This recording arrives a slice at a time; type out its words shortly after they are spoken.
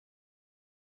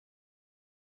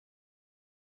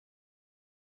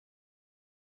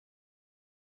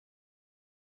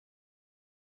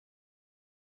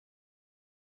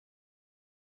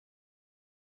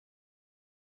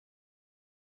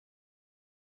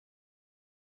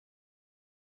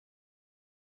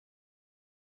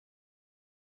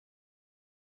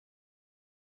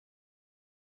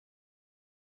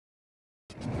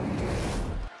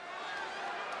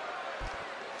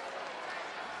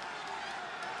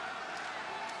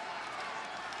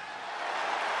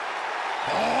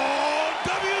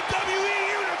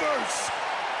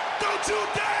Don't you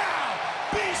dare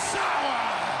be sour.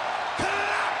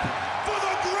 Clap for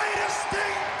the greatest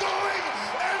thing going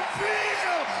and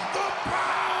feel the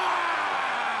power.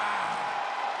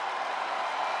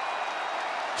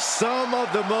 Some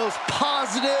of the most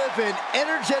positive and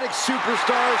energetic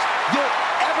superstars you'll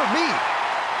ever meet.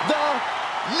 The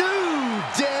New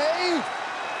Day.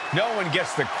 No one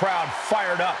gets the crowd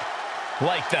fired up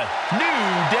like the New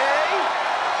Day.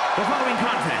 The following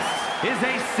contest is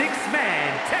a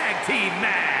six-man tag team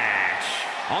match.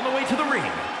 On the way to the ring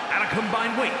at a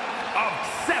combined weight of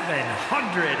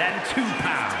 702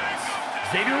 pounds.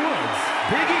 Xavier Woods,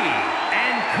 Big E,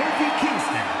 and Kofi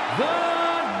Kingston, the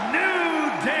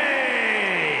New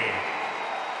Day.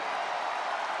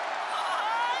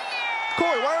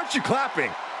 Corey, why aren't you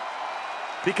clapping?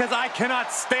 Because I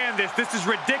cannot stand this. This is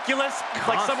ridiculous.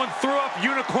 Like someone threw up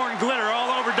unicorn glitter all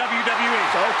over WWE.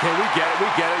 Okay, we get it.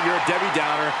 You're a Debbie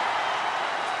Downer.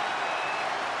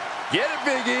 Get it,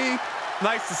 Big E.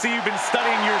 Nice to see you've been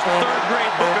studying your third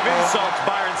grade book of insults,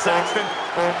 Byron Saxton.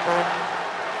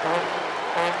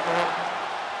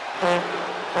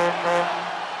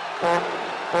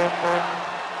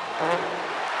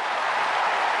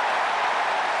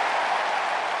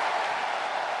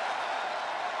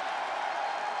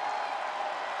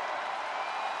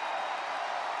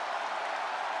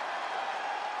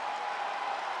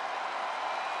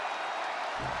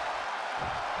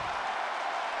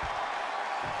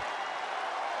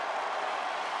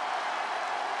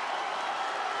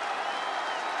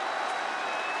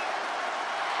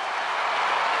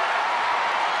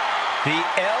 The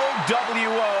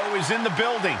LWO is in the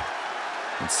building.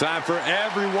 It's time for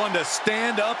everyone to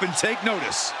stand up and take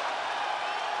notice.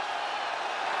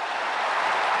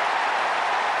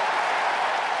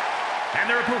 And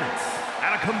their opponents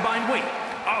at a combined weight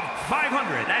of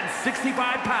 565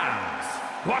 pounds.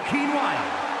 Joaquin Wilde,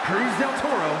 Cruz Del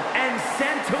Toro, and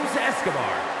Santos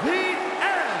Escobar. The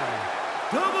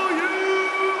LWO!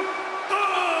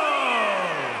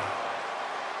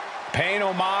 Paying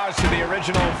homage to the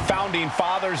original founding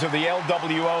fathers of the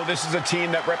LWO, this is a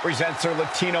team that represents their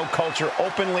Latino culture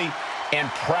openly and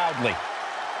proudly.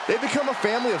 They become a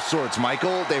family of sorts,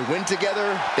 Michael. They win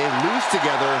together, they lose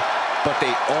together, but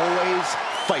they always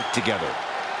fight together.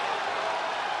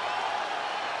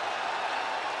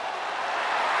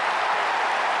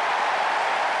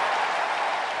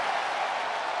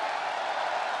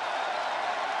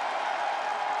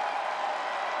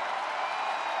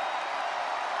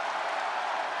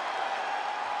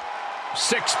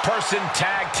 Six-person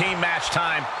tag team match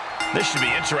time. This should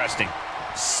be interesting.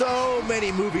 So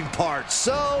many moving parts,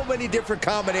 so many different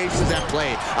combinations at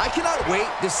play. I cannot wait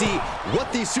to see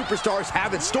what these superstars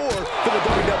have in store for the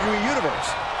WWE Universe.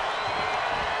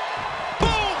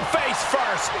 Boom! Face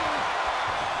first.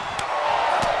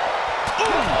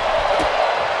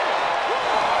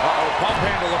 Uh-oh, pump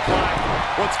handle applied.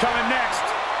 What's coming next?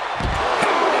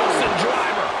 Nelson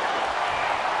driver.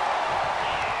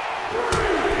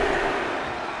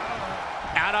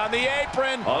 Out on the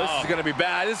apron. Oh, this is going to be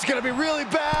bad. This is going to be really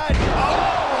bad.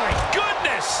 Oh, my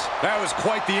goodness. That was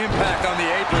quite the impact on the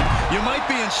apron. You might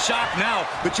be in shock now,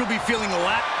 but you'll be feeling a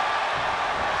lot.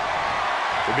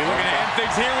 We'll be looking to end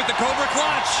things here with the Cobra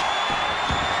Clutch.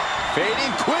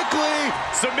 Fading quickly.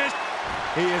 Submission.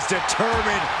 He is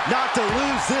determined not to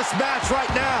lose this match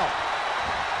right now.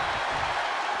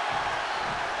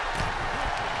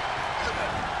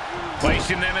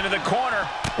 Placing them into the corner.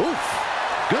 Oof.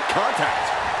 Good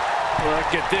contact.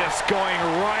 Look at this, going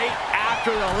right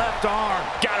after the left arm.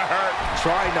 Gotta hurt.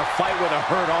 Trying to fight with a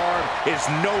hurt arm is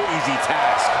no easy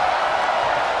task.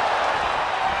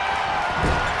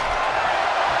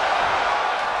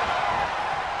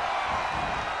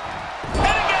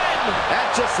 And again!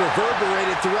 That just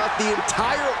reverberated throughout the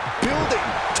entire building.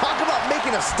 Talk about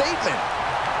making a statement.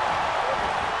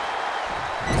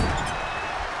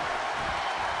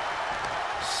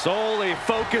 Solely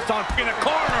focused on in a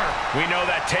corner. We know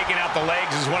that taking out the legs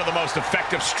is one of the most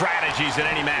effective strategies in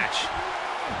any match.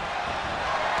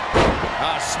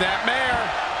 Snap mare.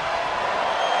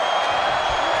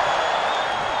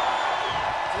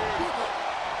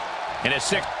 In a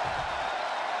six.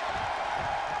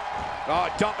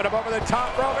 Oh, dumping him over the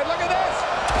top rope, and look at this!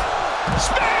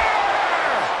 Spear!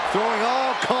 Throwing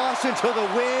all caution to the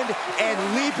wind and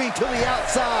leaping to the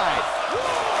outside.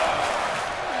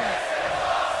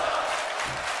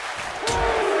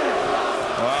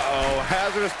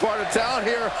 Hazardous part of town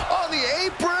here on the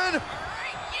apron.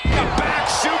 A back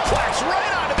suplex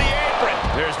right onto the apron.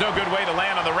 There's no good way to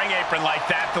land on the ring apron like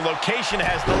that. The location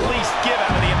has the least give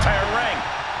out of the entire ring.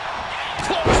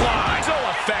 Clothesline, so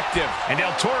effective. And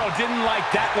Del Toro didn't like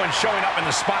that one showing up in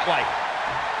the spotlight.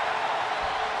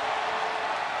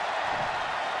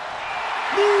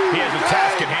 He has a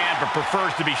task at hand, but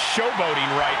prefers to be showboating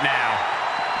right now.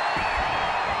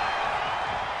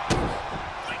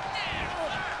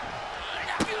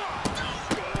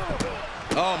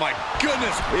 Oh, my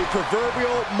goodness. The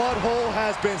proverbial mud hole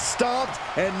has been stomped,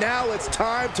 and now it's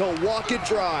time to walk it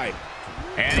dry.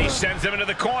 And he sends him into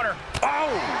the corner.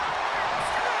 Oh!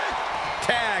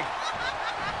 Tag.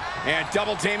 And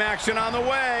double team action on the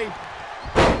way.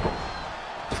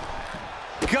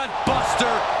 Gut buster.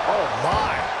 Oh,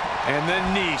 my. And the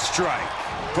knee strike.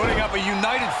 Putting up a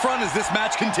united front as this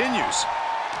match continues.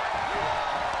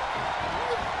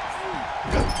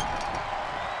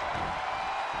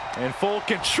 In full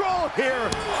control here.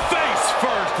 Face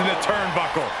first in the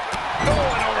turnbuckle.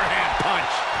 Oh, an overhand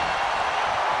punch.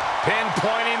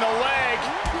 Pinpointing the leg.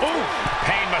 Ooh,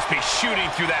 pain must be shooting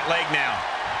through that leg now.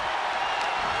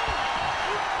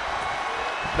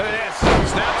 Look at this.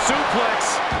 Snap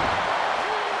suplex.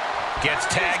 Gets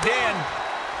tagged in.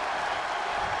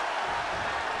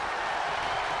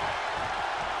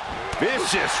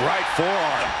 Vicious right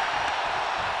forearm.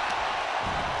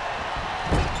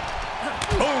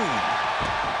 Boom.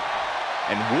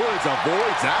 And Woods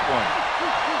avoids that one.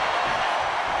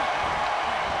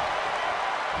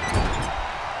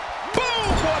 Boom!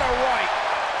 What a right.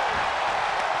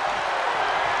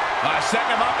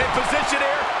 Setting him up in position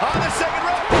here on the second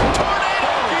rope.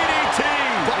 Tornado DDT.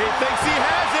 He thinks he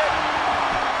has it.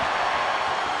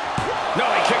 No,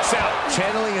 he kicks out.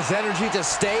 Channeling his energy to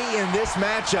stay in this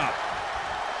matchup.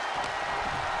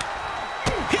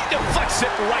 He deflects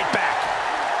it right back.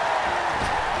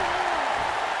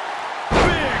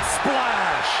 Big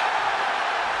splash.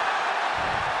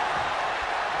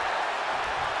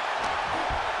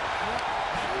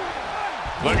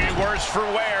 Looking worse for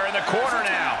wear in the corner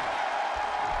now.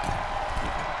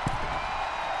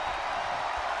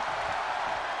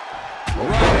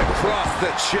 Right across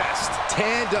the chest.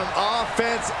 Tandem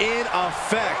offense in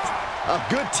effect. A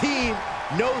good team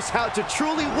knows how to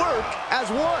truly work as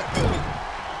one.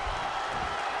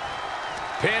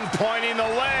 Pinpointing the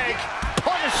leg.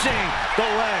 Punishing the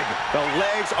leg. The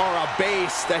legs are a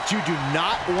base that you do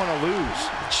not want to lose.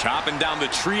 Chopping down the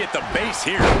tree at the base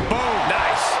here. Boom.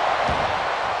 Nice.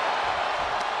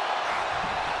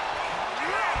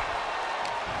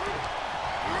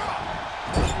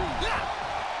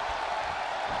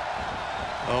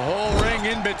 A whole ring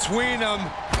in between them,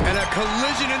 and a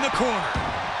collision in the corner.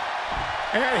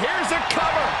 And here's a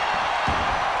cover.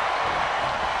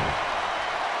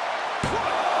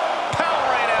 Power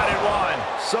right out at one.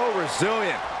 So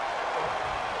resilient.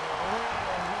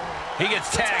 He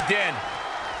gets tagged in.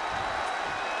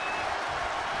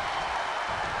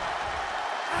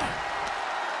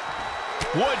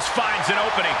 Woods finds an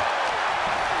opening.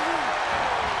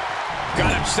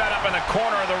 Got him set up in the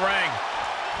corner of the ring.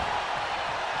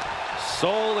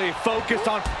 Solely focused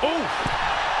on... Ooh!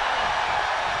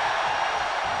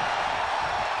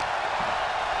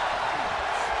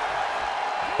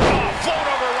 Oh, float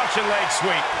over Russian leg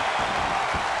sweep.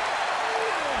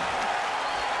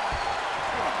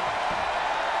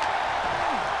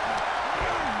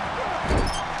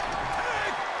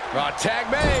 Tag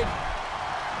made.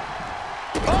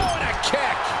 Oh, and a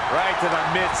kick. Right to the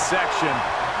midsection.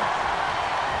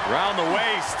 Round the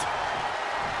waist.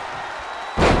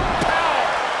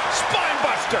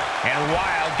 Spinebuster. And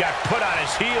Wilde got put on his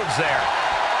heels there.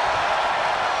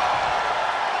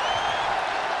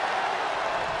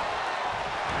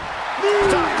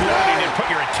 Stop gloating and put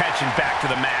your attention back to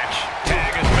the match.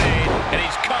 Tag is made, and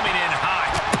he's coming in hot.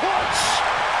 Punch!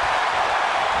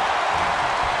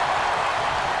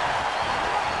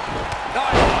 Oh,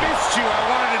 I missed you. I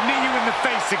wanted to knee you in the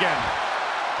face again.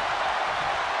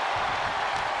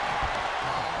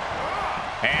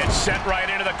 And sent right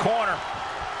into the corner.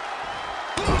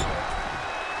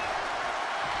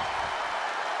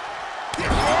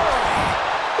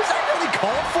 Is that really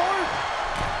called for?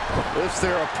 Lifts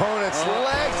their opponent's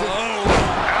legs.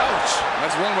 Ouch!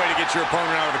 That's one way to get your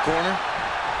opponent out of the corner.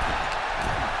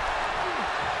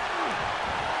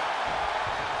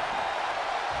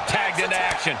 Tagged into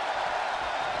action.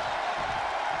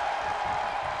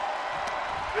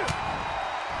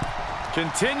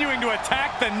 Continuing to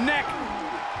attack the neck.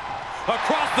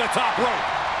 Across the top rope.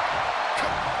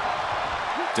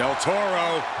 Del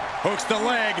Toro hooks the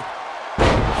leg.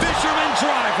 Fisherman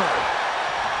driver.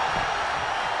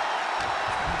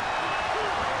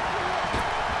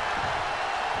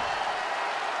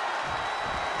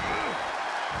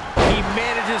 He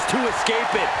manages to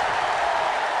escape it.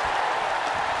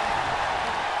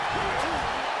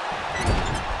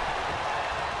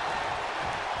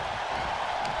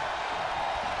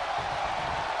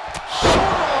 Short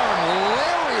arm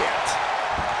lariat.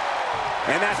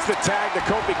 Gets the tag to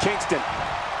Kofi Kingston.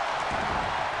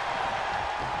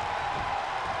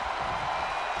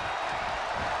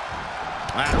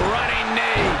 And running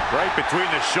knee. Right between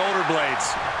the shoulder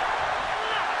blades.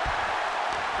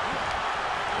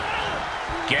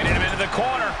 Getting him into the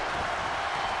corner.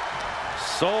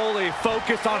 Solely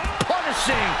focused on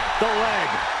punishing the leg.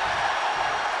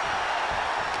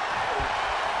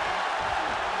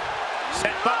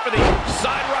 Set up for the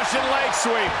side Russian leg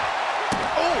sweep.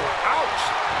 Oh, ouch.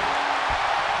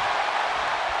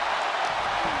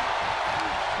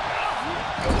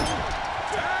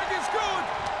 Tag is good.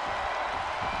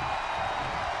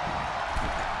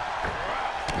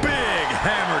 Big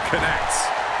hammer connects.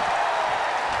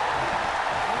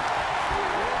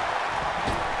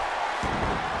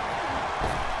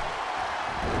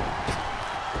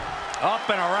 Up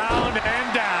and around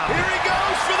and down. Here he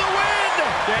goes for the win.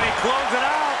 Can he close it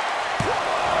out?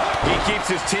 He keeps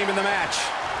his team in the match.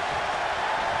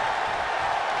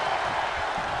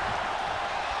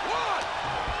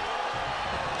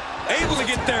 Able to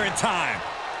get there in time.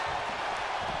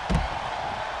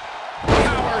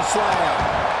 Power slam.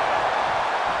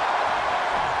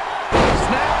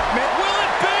 Snap. Will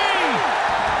it be?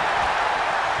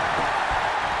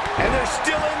 And they're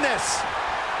still in this.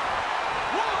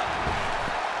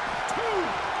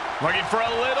 Looking for a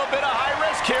little bit of high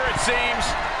risk here, it seems.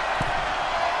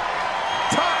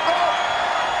 Top rope.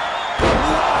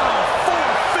 Wow,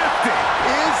 450.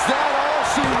 Is that all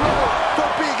she wrote for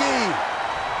Big E?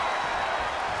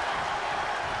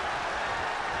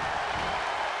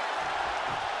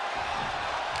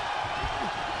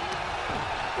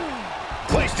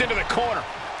 Placed into the corner.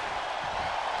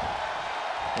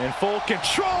 In full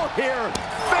control here.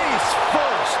 Face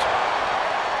first.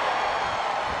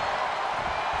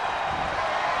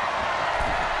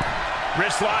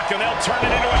 Wrist lock, and they'll turn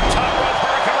it into a top rope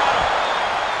hurricanrana.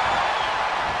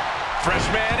 Fresh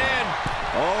man in.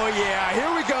 Oh, yeah,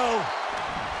 here we go.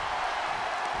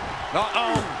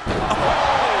 Uh-oh.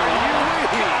 Are you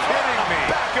kidding me?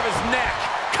 Back of his neck.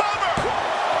 Cover.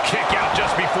 Kick out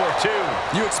just before 2.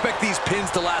 You expect these pins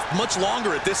to last much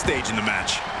longer at this stage in the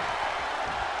match.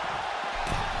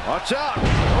 Watch out.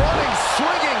 Running,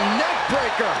 swinging, neck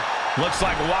breaker. Looks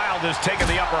like Wilde has taken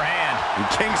the upper hand. And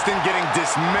Kingston getting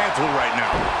dismantled right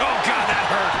now. Oh, God, that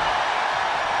hurt.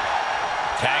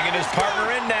 Tagging his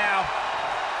partner in now.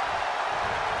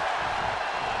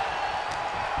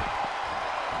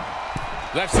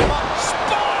 Left him up.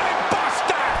 Spine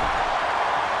buster.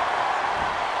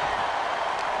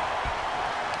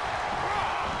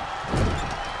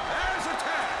 There's a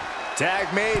tag.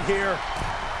 Tag made here.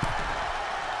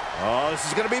 Oh, this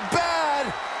is going to be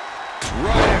bad.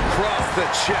 Right across the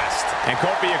chest. And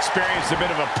Kofi experienced a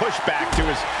bit of a pushback to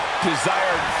his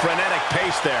desired frenetic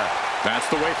pace there. That's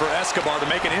the way for Escobar to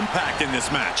make an impact in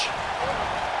this match.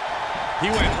 He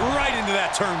went right into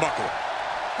that turnbuckle.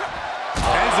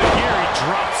 Ends it here, he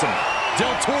drops him.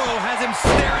 Del Toro has him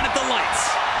staring at the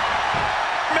lights.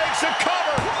 Makes a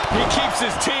cover. He keeps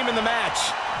his team in the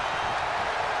match.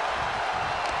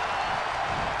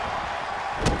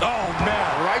 Oh, man,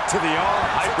 right to the arm.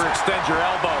 Hyperextend your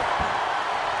elbow.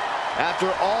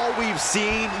 After all we've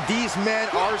seen, these men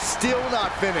are still not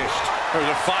finished. There's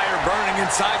a fire burning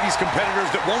inside these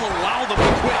competitors that won't allow them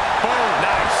to quit. Boom.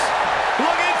 Nice.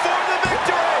 Looking for the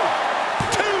victory.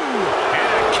 2. And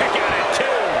a kick out at 2.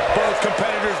 Both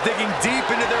competitors digging deep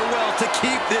into their well to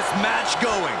keep this match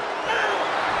going.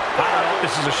 I don't know if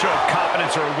this is a show of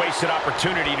confidence or a wasted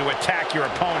opportunity to attack your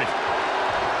opponent.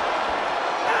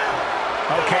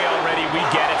 Okay, already, we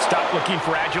get it. Stop looking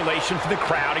for adulation from the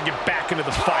crowd and get back into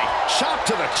the fight. Shot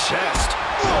to the chest.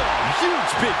 Oh,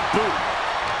 huge big boot.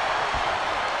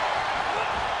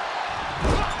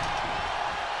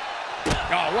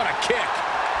 Oh, what a kick.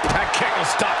 That kick will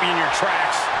stop you in your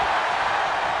tracks.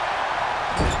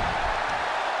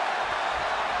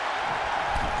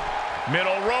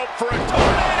 Middle rope for a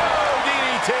tornado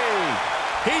DDT.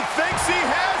 He thinks he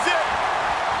has it.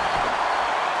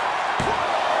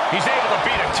 He's able to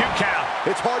beat a 2 count.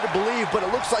 It's hard to believe, but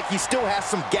it looks like he still has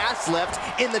some gas left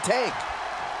in the tank.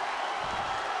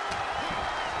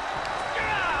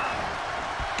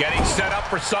 Getting set up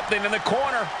for something in the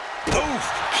corner. Oof,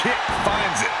 kick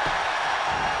finds it.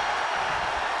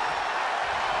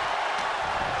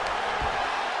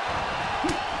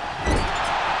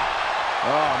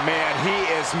 Oh, man, he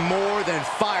is more than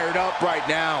fired up right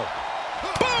now.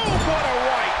 Boom! What a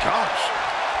right. Gosh.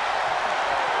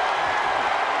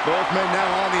 Both men now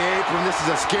on the apron. This is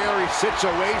a scary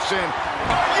situation.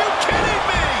 Are you kidding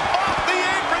me? Off the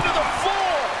apron to the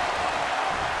floor.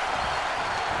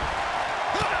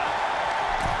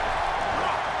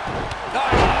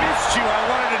 I missed you. I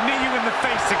wanted to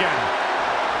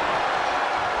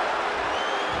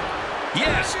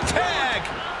Yes, tag.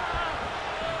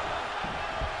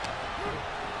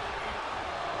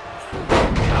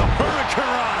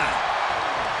 Hurricanrana.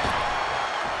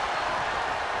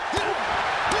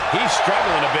 He's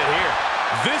struggling a bit here.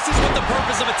 This is what the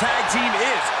purpose of a tag team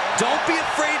is. Don't be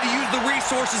afraid to use the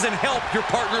resources and help your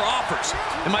partner offers.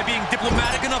 Am I being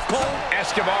diplomatic enough, Cole?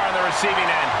 Escobar on the receiving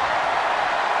end.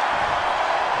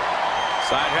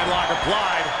 Side headlock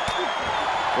applied.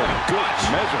 For a good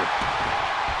measure.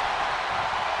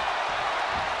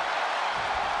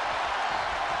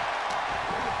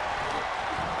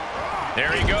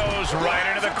 There he goes, right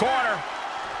into the corner.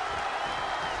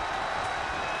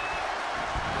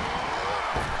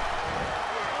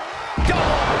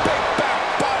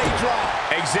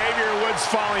 Xavier Woods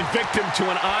falling victim to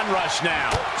an onrush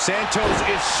now. Santos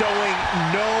is showing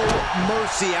no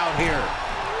mercy out here.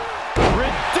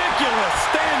 Ridiculous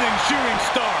standing shooting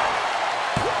star.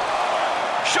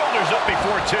 Shoulders up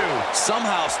before two.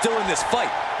 Somehow still in this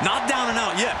fight. Not down and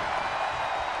out yet.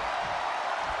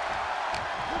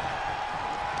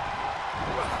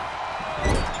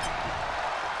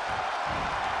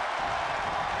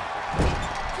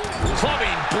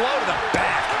 Clubbing blow to the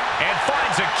back and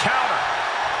finds a counter.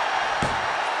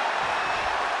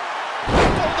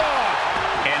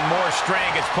 And more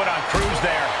strain gets put on Cruz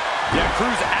there. Yeah,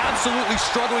 Cruz absolutely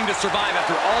struggling to survive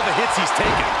after all the hits he's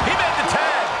taken. He made the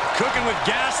tag. Cooking with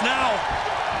gas now.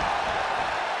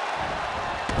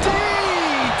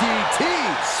 DDT.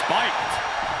 Spiked.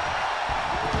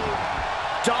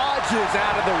 Dodges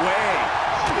out of the way.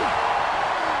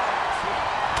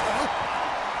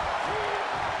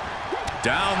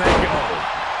 Down they go.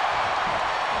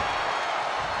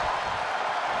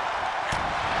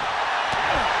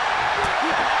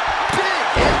 Big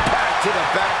impact to the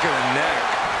back of the neck.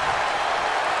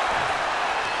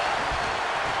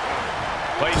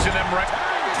 Placing them right.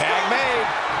 Tag made.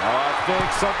 Oh, I think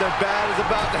something bad is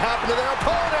about to happen to their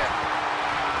opponent.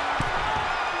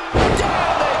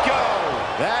 Down they go.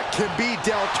 That could be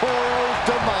Del Toro's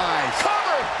demise.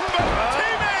 Cover, but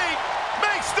teammate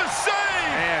makes the save.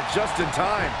 And just in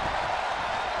time.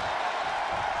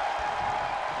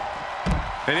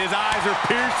 And his eyes are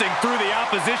piercing through the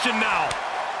opposition now.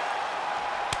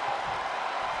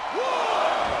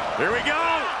 Here we go.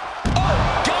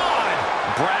 Oh, God!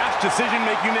 Brash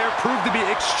decision-making there proved to be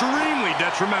extremely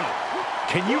detrimental.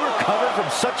 Can you recover from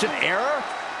such an error?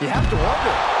 You have to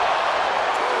wonder.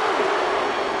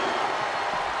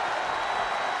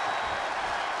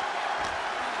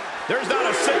 There's not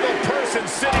a single person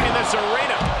sitting in this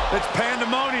arena. It's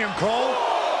pandemonium, Cole.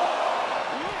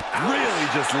 Really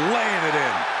just laying it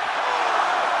in.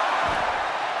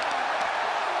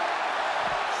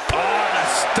 Oh, the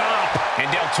stop. And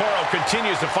Del Toro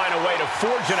continues to find a way to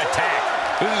forge an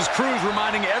attack. This is Cruz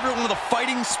reminding everyone of the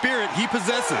fighting spirit he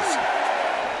possesses.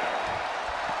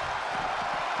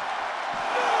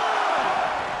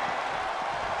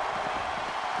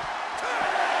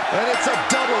 And it's a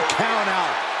double count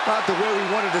out. Not the way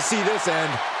we wanted to see this end.